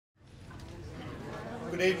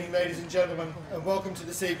Good evening, ladies and gentlemen, and welcome to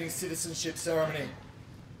this evening's citizenship ceremony.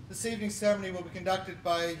 This evening's ceremony will be conducted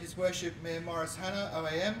by His Worship Mayor Morris Hanna,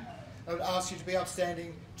 OAM. I would ask you to be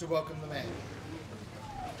upstanding to welcome the Mayor.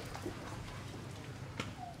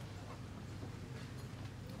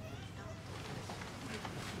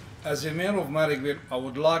 As a Mayor of Marrickville, I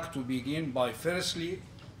would like to begin by firstly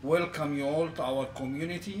welcome you all to our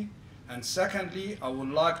community, and secondly, I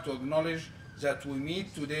would like to acknowledge that we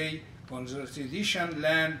meet today on the traditional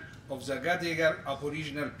land of the Gadigal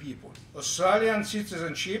Aboriginal people. Australian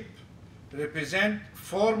citizenship represent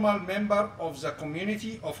formal member of the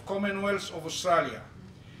community of Commonwealth of Australia.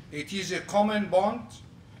 It is a common bond,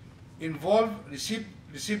 involve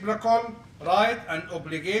reciprocal right and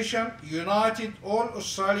obligation, united all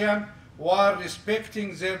Australians while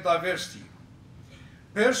respecting their diversity.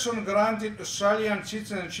 Person granted Australian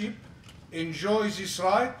citizenship enjoy this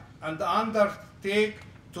right and undertake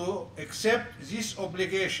to accept this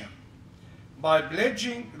obligation by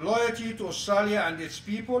pledging loyalty to Australia and its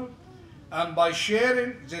people, and by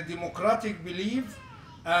sharing the democratic belief,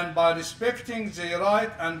 and by respecting their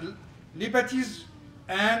rights and liberties,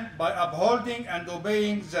 and by upholding and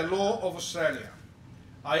obeying the law of Australia.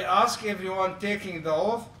 I ask everyone taking the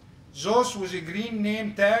oath, those with a green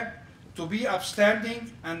name tag, to be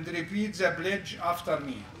upstanding and repeat the pledge after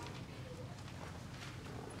me.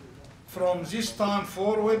 From this time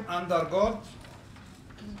forward, under God,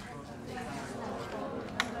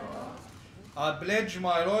 I pledge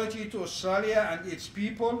my loyalty to Australia and its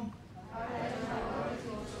people,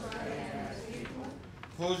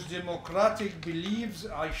 whose democratic beliefs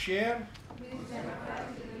I share,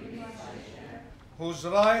 whose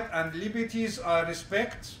rights and liberties I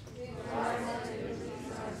respect,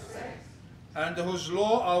 and whose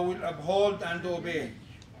law I will uphold and obey.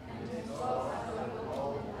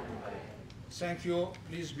 Thank you.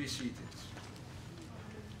 Please be seated.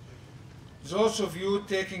 Those of you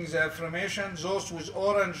taking the affirmation, those with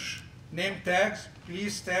orange name tags,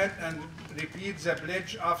 please stand and repeat the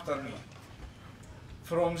pledge after me.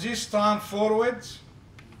 From this time forward,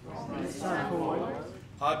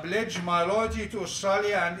 I pledge my loyalty to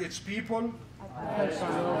Australia and its people,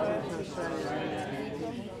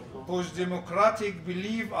 whose democratic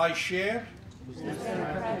belief I share,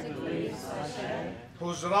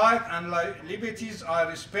 whose rights and liberties I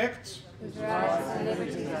respect,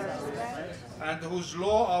 and whose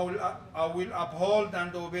law I will uphold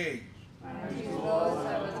and obey.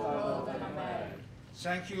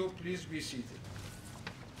 Thank you. Please be seated.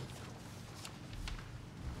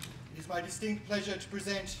 It is my distinct pleasure to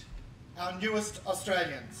present our newest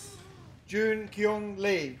Australians. June Kyung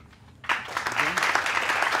Lee.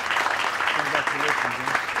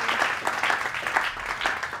 Congratulations.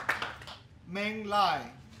 Meng Lai.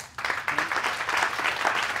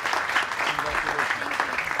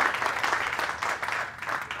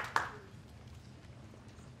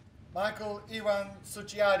 Michael Iwan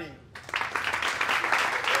Suchiadi.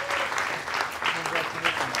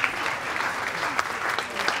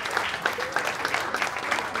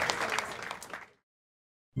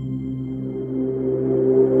 Congratulations.